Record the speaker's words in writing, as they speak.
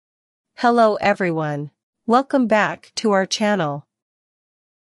Hello everyone. Welcome back to our channel.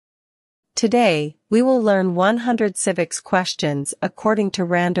 Today, we will learn 100 civics questions according to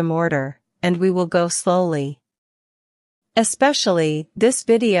random order, and we will go slowly. Especially, this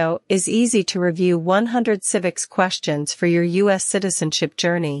video is easy to review 100 civics questions for your US citizenship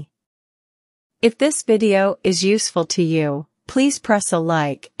journey. If this video is useful to you, please press a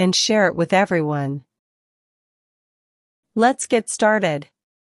like and share it with everyone. Let's get started.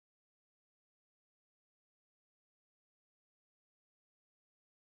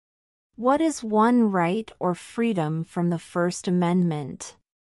 What is one right or freedom from the First Amendment?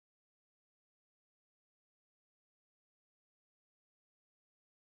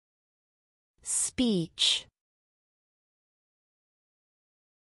 Speech.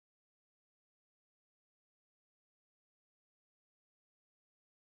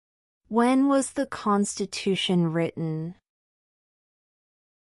 When was the Constitution written?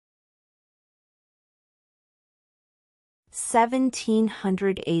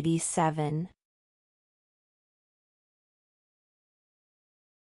 (1787).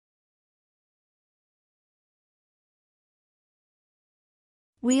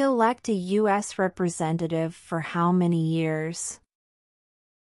 We elect a U.S. representative for how many years?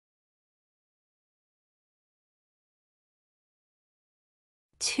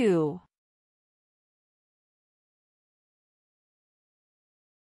 2.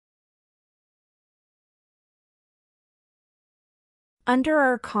 Under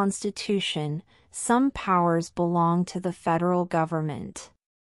our Constitution, some powers belong to the federal government.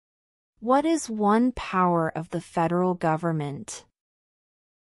 What is one power of the federal government?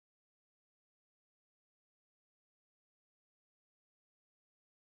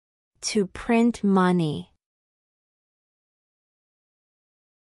 To print money.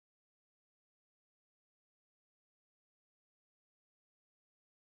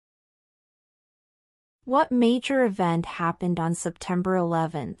 What major event happened on September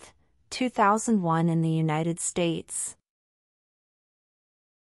 11, 2001 in the United States?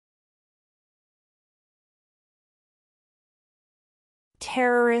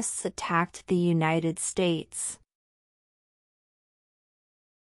 Terrorists attacked the United States.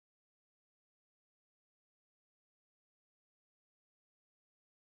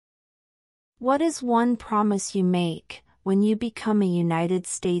 What is one promise you make when you become a United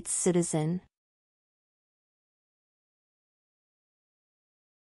States citizen?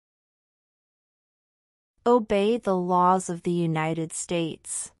 Obey the laws of the United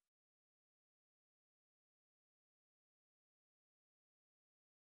States.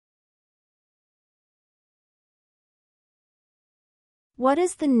 What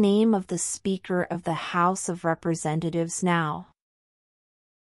is the name of the Speaker of the House of Representatives now?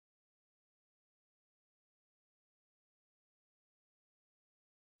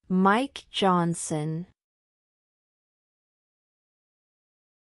 Mike Johnson.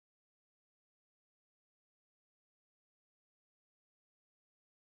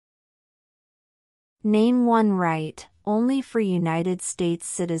 Name one right, only for United States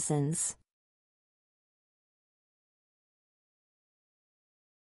citizens.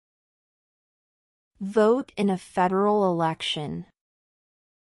 Vote in a federal election.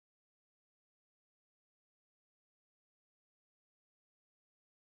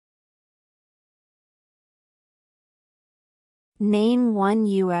 Name one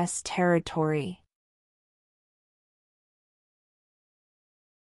U.S. territory.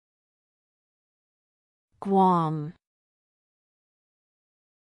 Guam.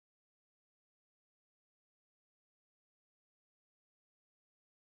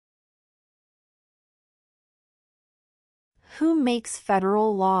 Who makes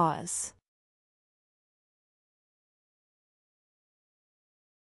federal laws?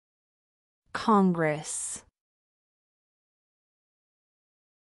 Congress.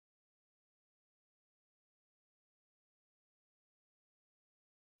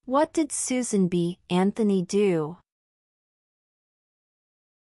 What did Susan B. Anthony do?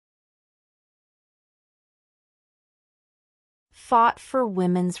 Fought for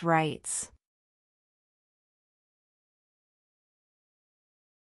women's rights.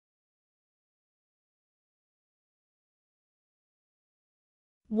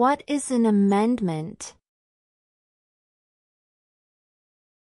 What is an amendment?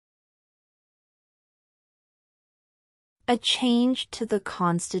 A change to the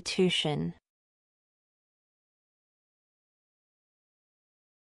Constitution.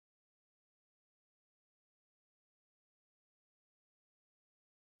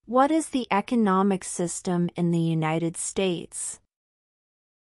 What is the economic system in the United States?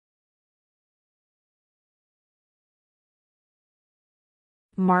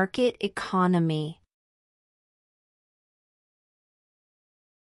 Market economy.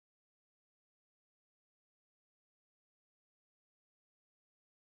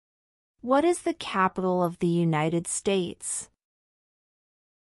 What is the capital of the United States?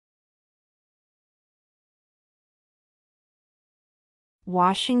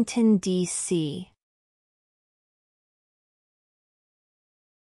 Washington, D.C.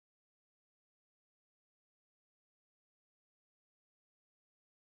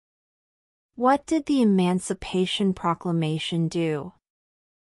 What did the Emancipation Proclamation do?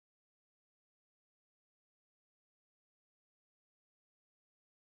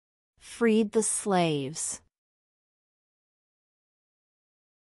 Freed the slaves.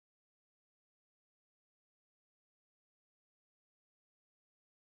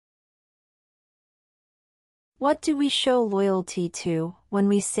 What do we show loyalty to when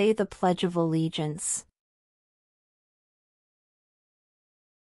we say the Pledge of Allegiance?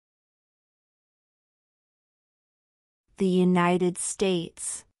 The United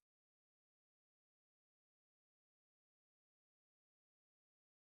States.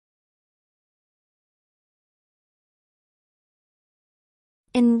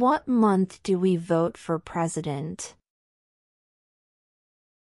 In what month do we vote for president?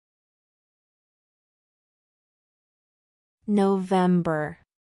 November.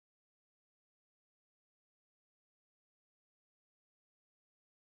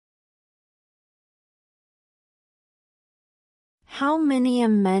 How many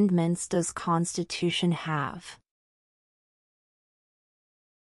amendments does Constitution have?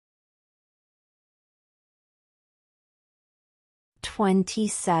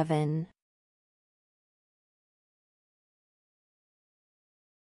 27.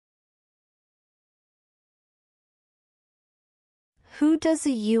 Who does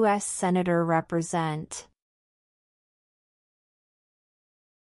a U.S. Senator represent?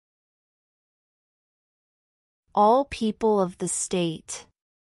 All people of the state.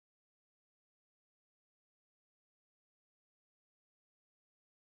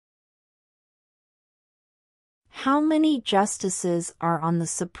 How many justices are on the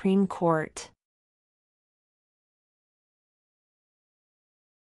Supreme Court?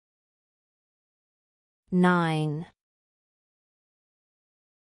 9.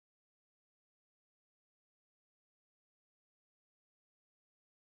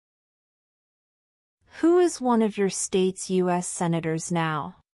 Who is one of your state's U.S. senators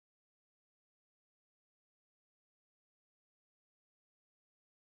now?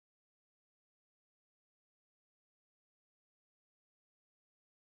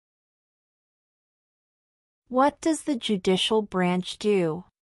 What does the judicial branch do?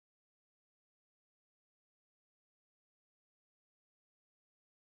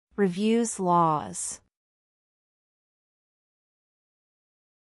 Reviews laws.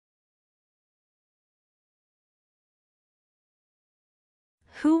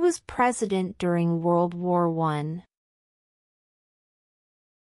 Who was president during World War I?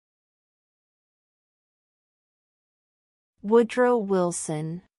 Woodrow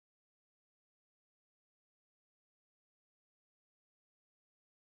Wilson.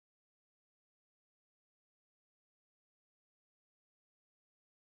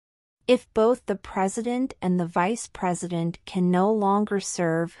 If both the president and the vice president can no longer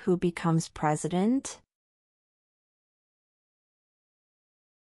serve, who becomes president?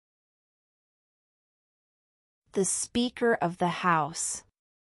 The Speaker of the House.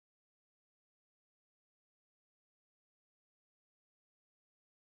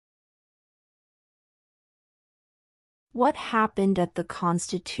 What happened at the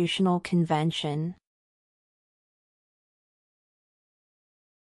Constitutional Convention?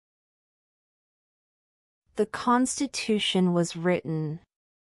 The Constitution was written.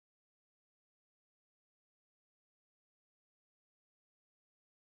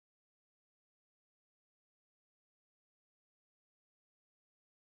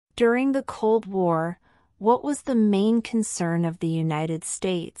 During the Cold War, what was the main concern of the United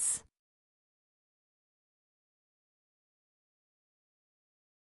States?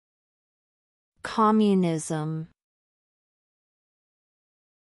 Communism.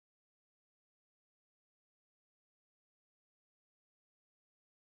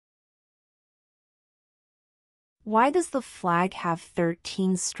 Why does the flag have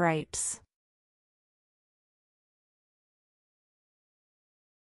 13 stripes?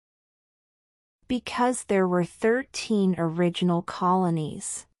 Because there were 13 original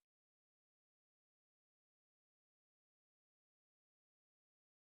colonies.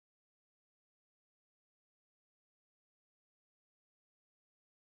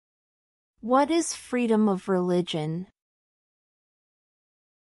 What is freedom of religion?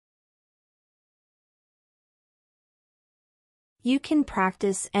 You can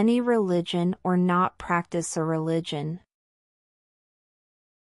practice any religion or not practice a religion.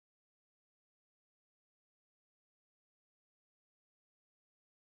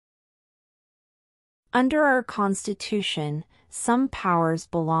 Under our Constitution, some powers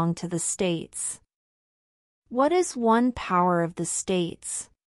belong to the states. What is one power of the states?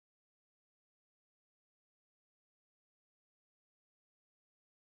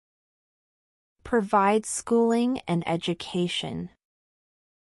 Provide schooling and education.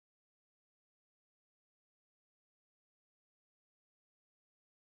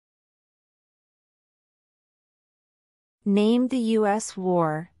 Name the U.S.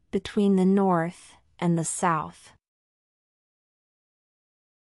 war between the North and the South.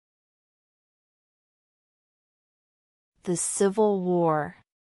 The Civil War.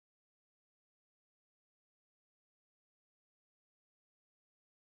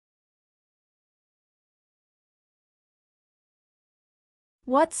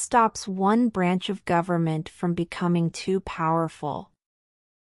 What stops one branch of government from becoming too powerful?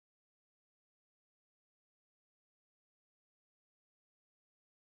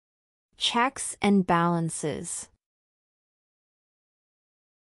 Checks and balances.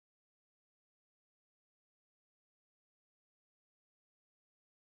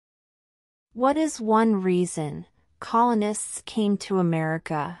 What is one reason colonists came to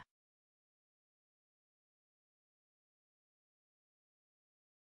America?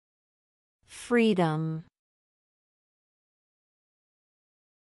 Freedom.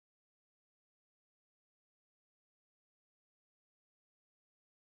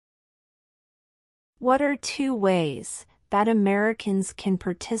 What are two ways that Americans can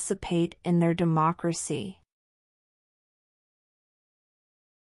participate in their democracy?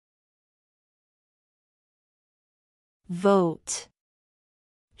 Vote.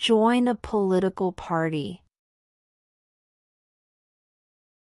 Join a political party.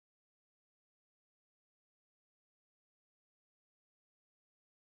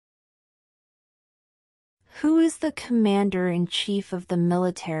 Who is the commander-in-chief of the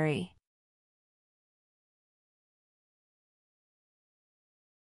military?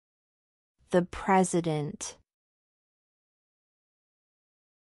 The President.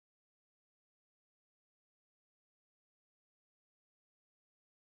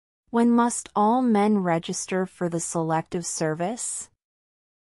 When must all men register for the Selective Service?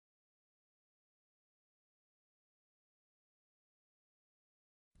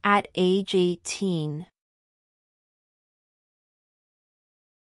 At age 18.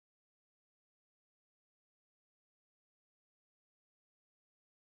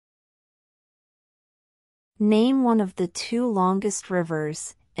 Name one of the two longest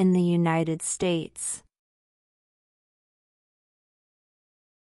rivers in the United States.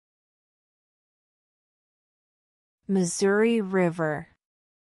 Missouri River.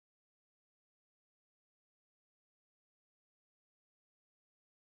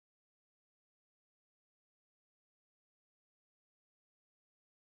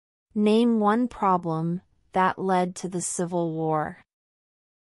 Name one problem that led to the Civil War.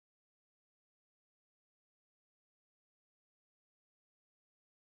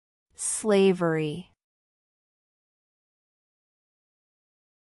 Slavery.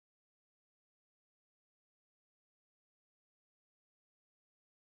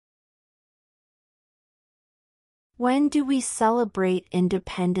 When do we celebrate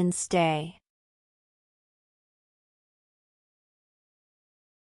Independence Day?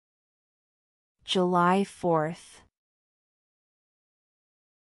 July 4th.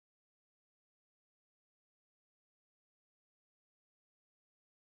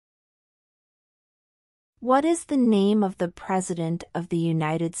 What is the name of the President of the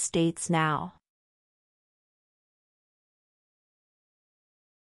United States now?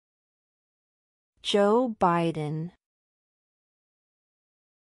 Joe Biden.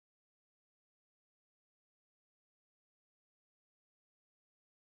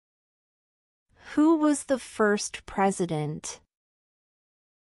 Who was the first president?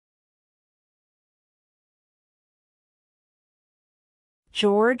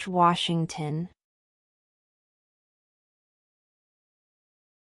 George Washington.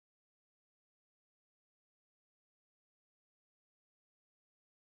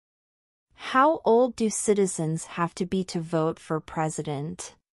 How old do citizens have to be to vote for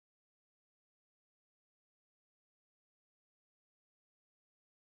president?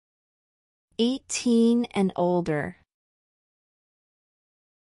 18 and older.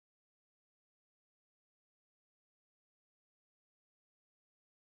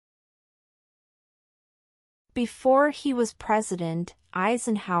 Before he was president,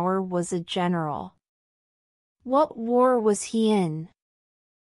 Eisenhower was a general. What war was he in?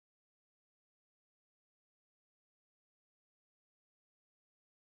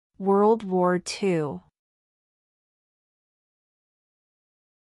 World War II.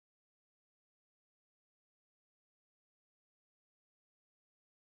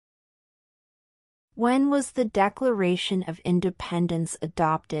 When was the Declaration of Independence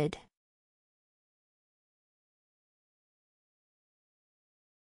adopted?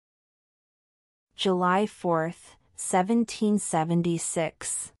 July 4,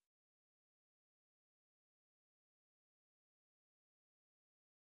 1776.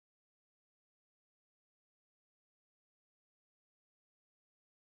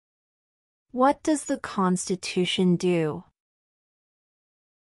 What does the Constitution do?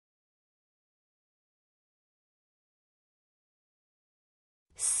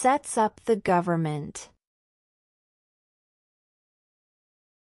 Sets up the government.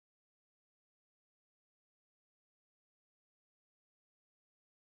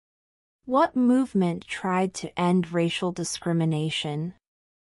 What movement tried to end racial discrimination?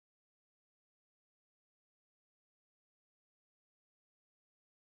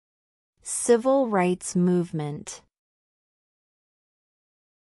 Civil rights movement.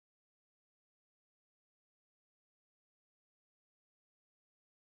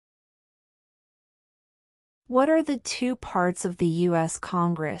 What are the two parts of the U.S.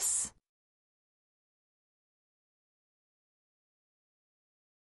 Congress?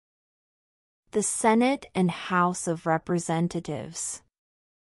 The Senate and House of Representatives.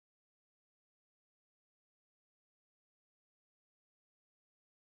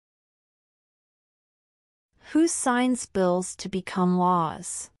 Who signs bills to become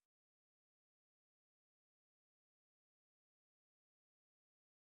laws?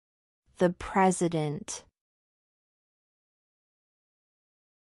 The President.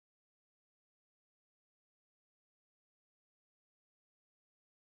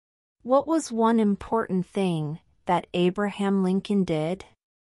 What was one important thing that Abraham Lincoln did?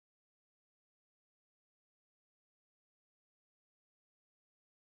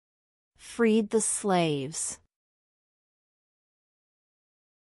 Freed the slaves.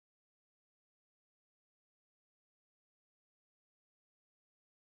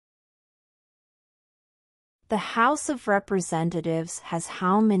 The House of Representatives has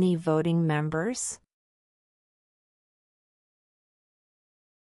how many voting members?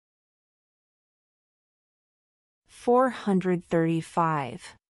 $435.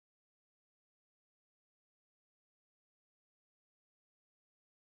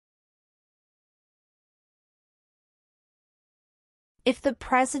 If the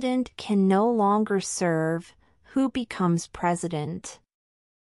president can no longer serve, who becomes president?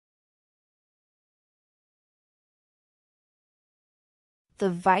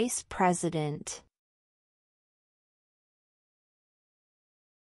 The vice president.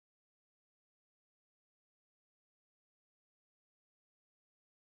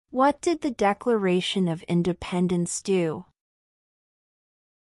 What did the Declaration of Independence do?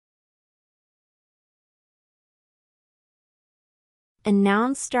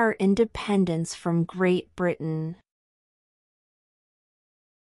 Announced our independence from Great Britain.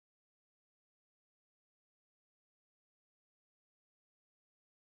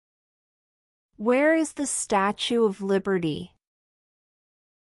 Where is the Statue of Liberty?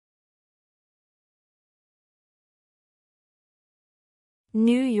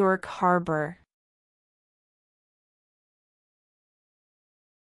 New York Harbor.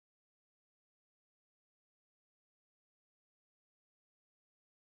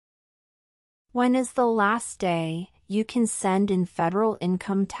 When is the last day you can send in federal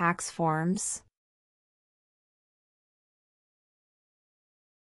income tax forms?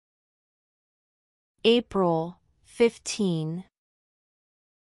 April 15.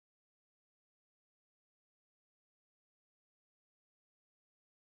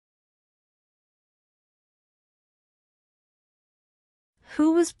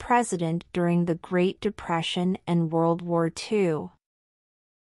 Who was president during the Great Depression and World War II?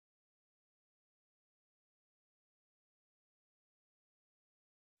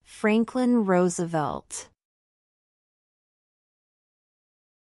 Franklin Roosevelt.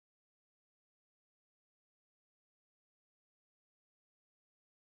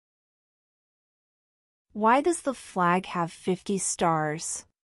 Why does the flag have 50 stars?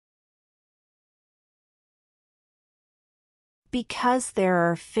 Because there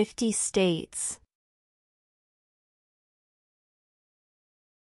are 50 states.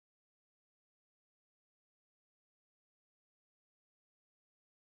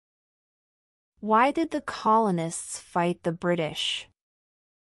 Why did the colonists fight the British?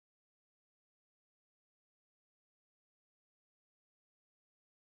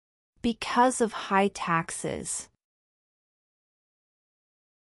 Because of high taxes.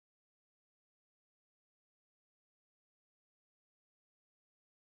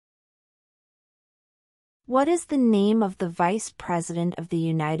 What is the name of the Vice President of the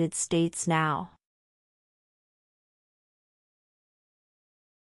United States now?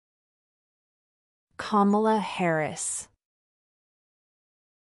 Kamala Harris.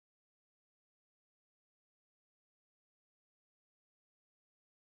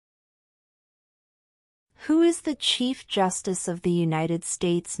 Who is the Chief Justice of the United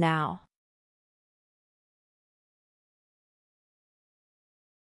States now?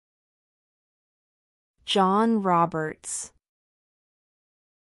 John Roberts.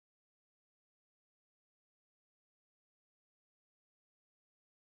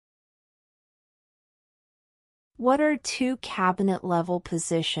 What are two cabinet-level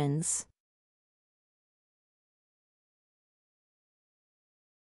positions?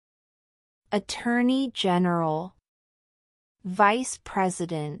 Attorney General. Vice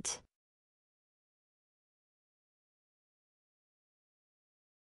President.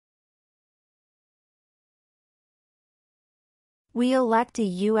 We elect a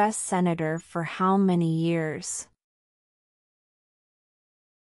U.S. Senator for how many years?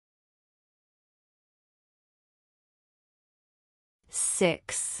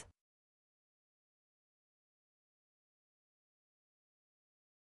 Six.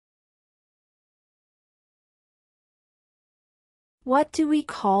 What do we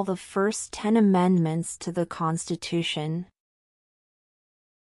call the first 10 amendments to the Constitution?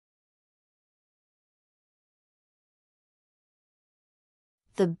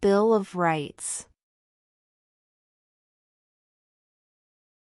 The Bill of Rights.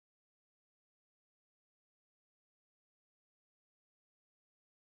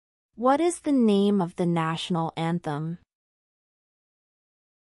 What is the name of the national anthem?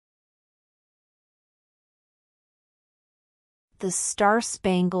 The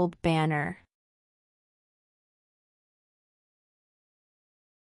Star-Spangled Banner.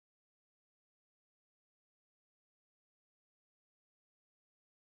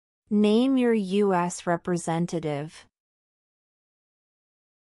 Name your U.S. representative.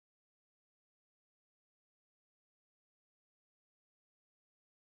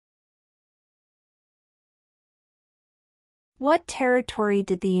 What territory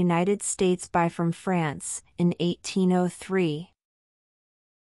did the United States buy from France in 1803?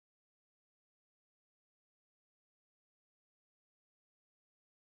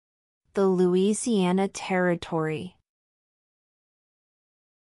 The Louisiana Territory.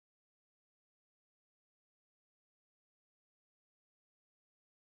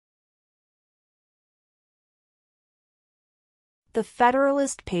 The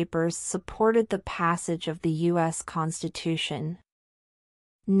Federalist Papers supported the passage of the U.S. Constitution.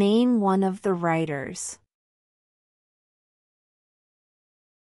 Name one of the writers.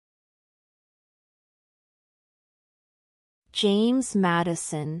 James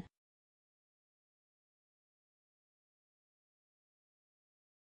Madison.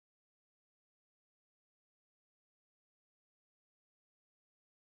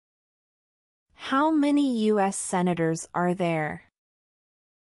 How many U.S. senators are there?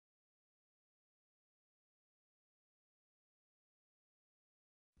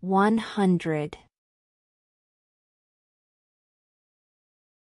 $100.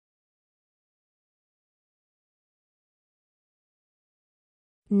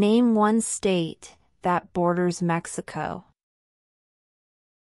 Name one state that borders Mexico.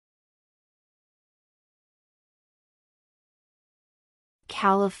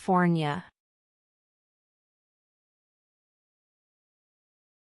 California.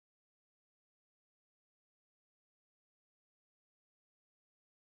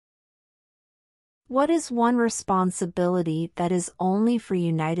 What is one responsibility that is only for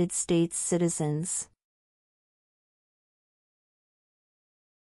United States citizens?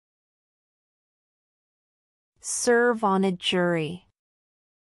 Serve on a jury.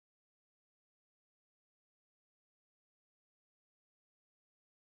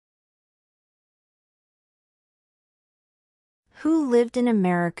 Who lived in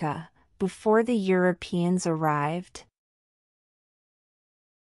America before the Europeans arrived?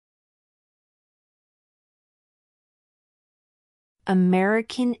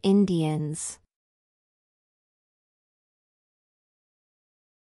 American Indians.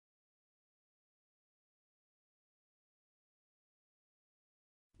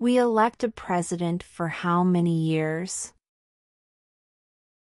 We elect a president for how many years?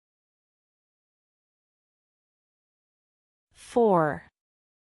 4.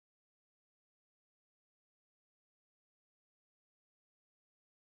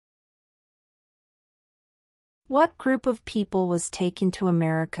 What group of people was taken to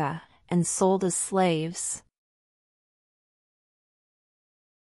America and sold as slaves?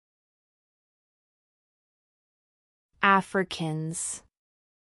 Africans.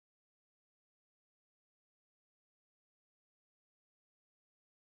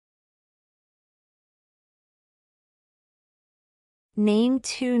 Name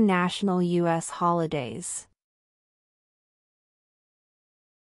 2 national U.S. holidays.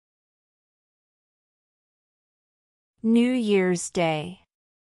 New Year's Day.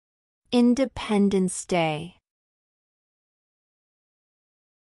 Independence Day.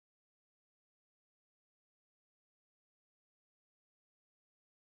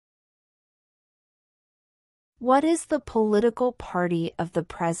 What is the political party of the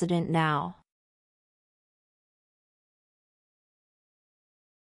president now?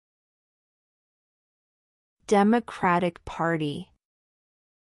 Democratic Party.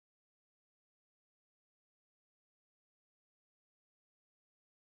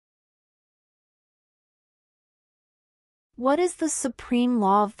 What is the supreme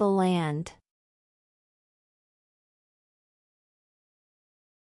law of the land?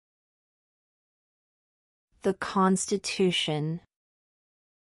 The Constitution.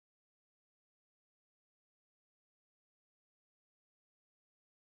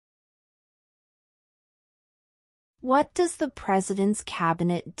 What does the president's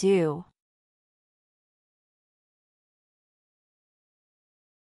cabinet do?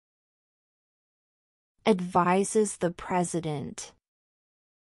 Advises the president.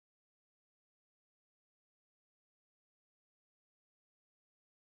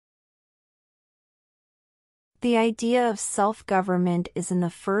 The idea of self-government is in the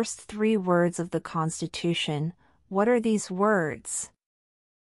first 3 words of the Constitution. What are these words?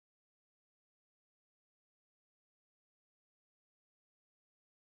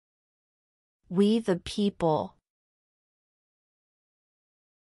 We the people.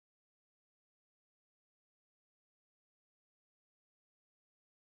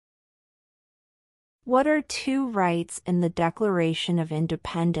 What are 2 rights in the Declaration of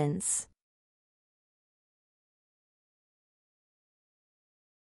Independence?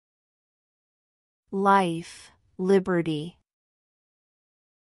 Life, liberty.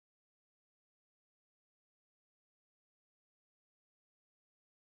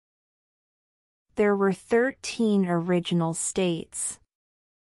 There were 13 original states.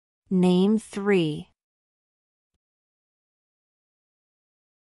 Name 3.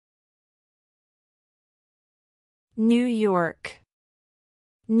 New York,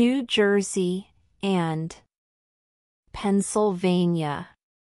 New Jersey, and Pennsylvania.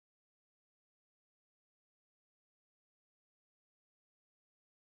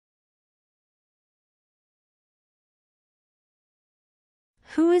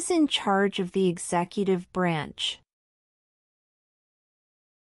 Who is in charge of the executive branch?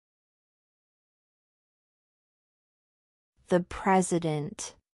 The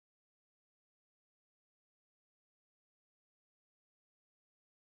President.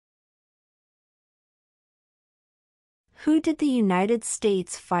 Who did the United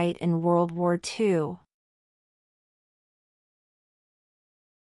States fight in World War II?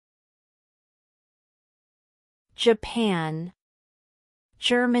 Japan,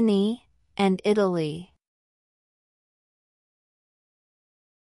 Germany, and Italy.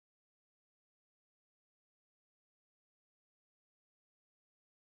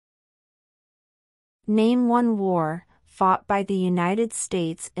 Name 1 war fought by the United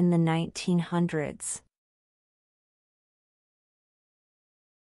States in the 1900s.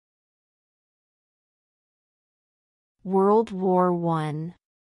 World War I.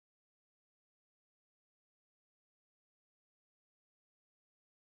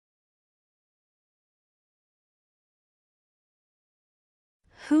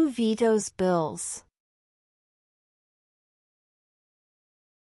 Who vetoes bills?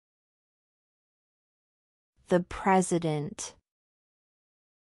 The President.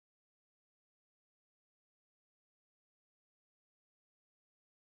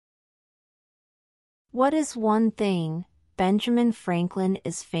 What is one thing Benjamin Franklin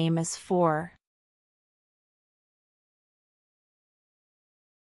is famous for?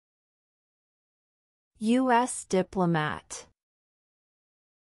 U.S. diplomat.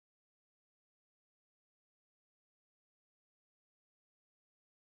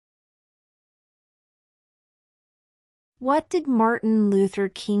 What did Martin Luther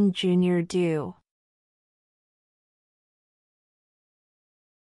King Jr. do?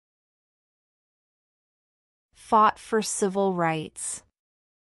 Fought for civil rights.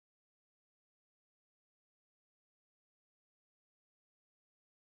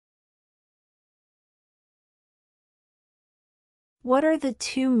 What are the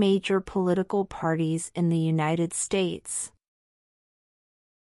two major political parties in the United States?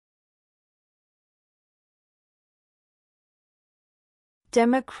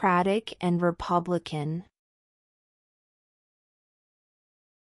 Democratic and Republican.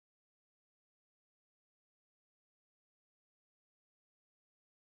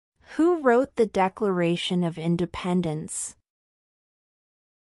 Who wrote the Declaration of Independence?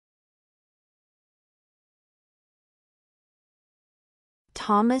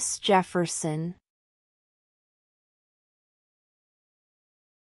 Thomas Jefferson.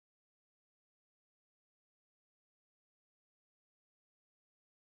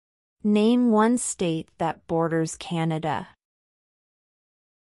 Name one state that borders Canada.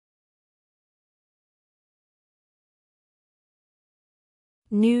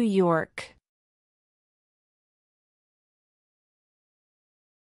 New York.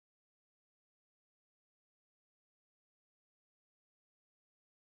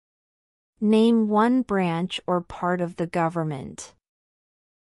 Name one branch or part of the government.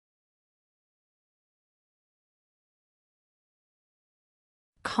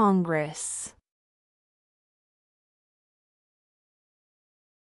 Congress.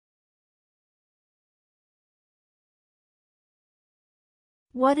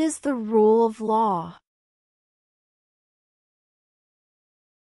 What is the rule of law?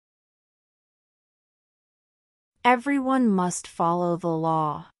 Everyone must follow the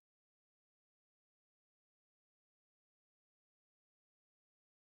law.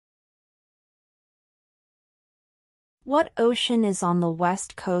 What ocean is on the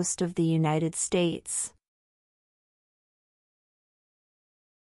west coast of the United States?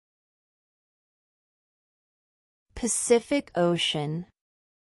 Pacific Ocean.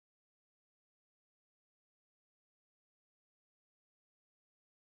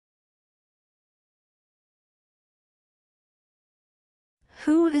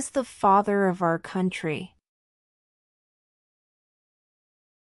 Who is the father of our country?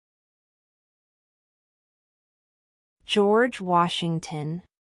 George Washington.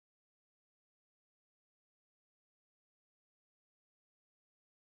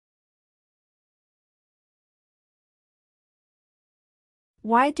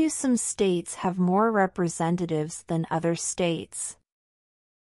 Why do some states have more representatives than other states?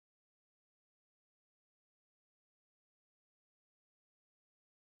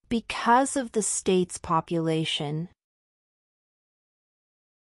 Because of the state's population.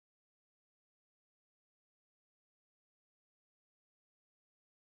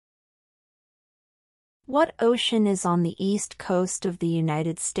 What ocean is on the east coast of the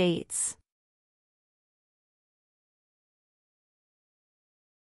United States?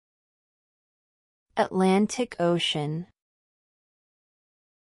 Atlantic Ocean.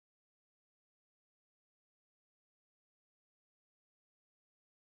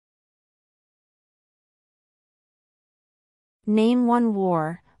 Name one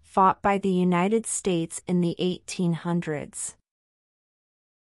war fought by the United States in the 1800s.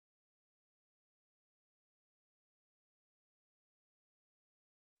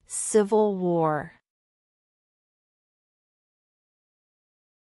 Civil War.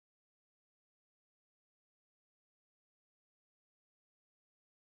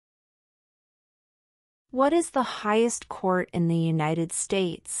 What is the highest court in the United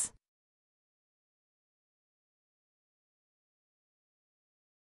States?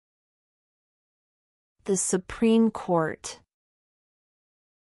 The Supreme Court.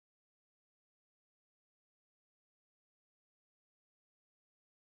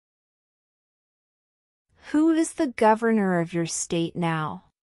 Who is the governor of your state now?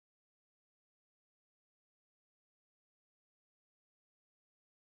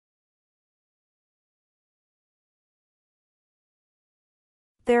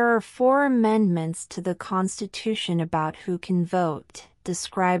 There are 4 amendments to the Constitution about who can vote.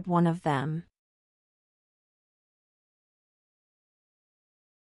 Describe one of them.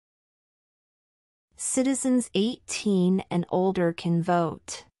 Citizens 18 and older can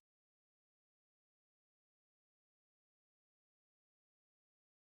vote.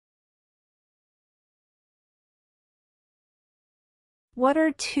 What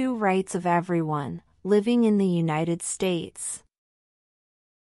are 2 rights of everyone living in the United States?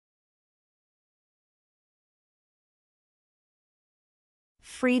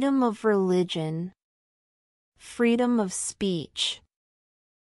 Freedom of religion. Freedom of speech.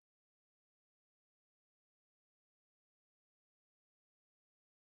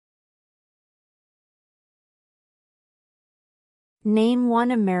 Name one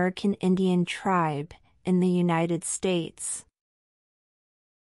American Indian tribe in the United States.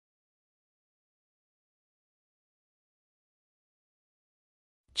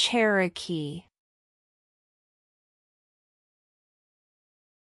 Cherokee.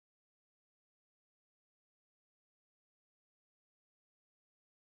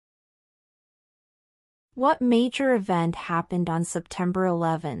 What major event happened on September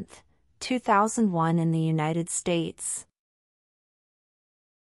 11, 2001 in the United States?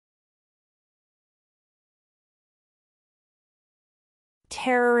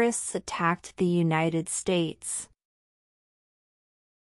 Terrorists attacked the United States.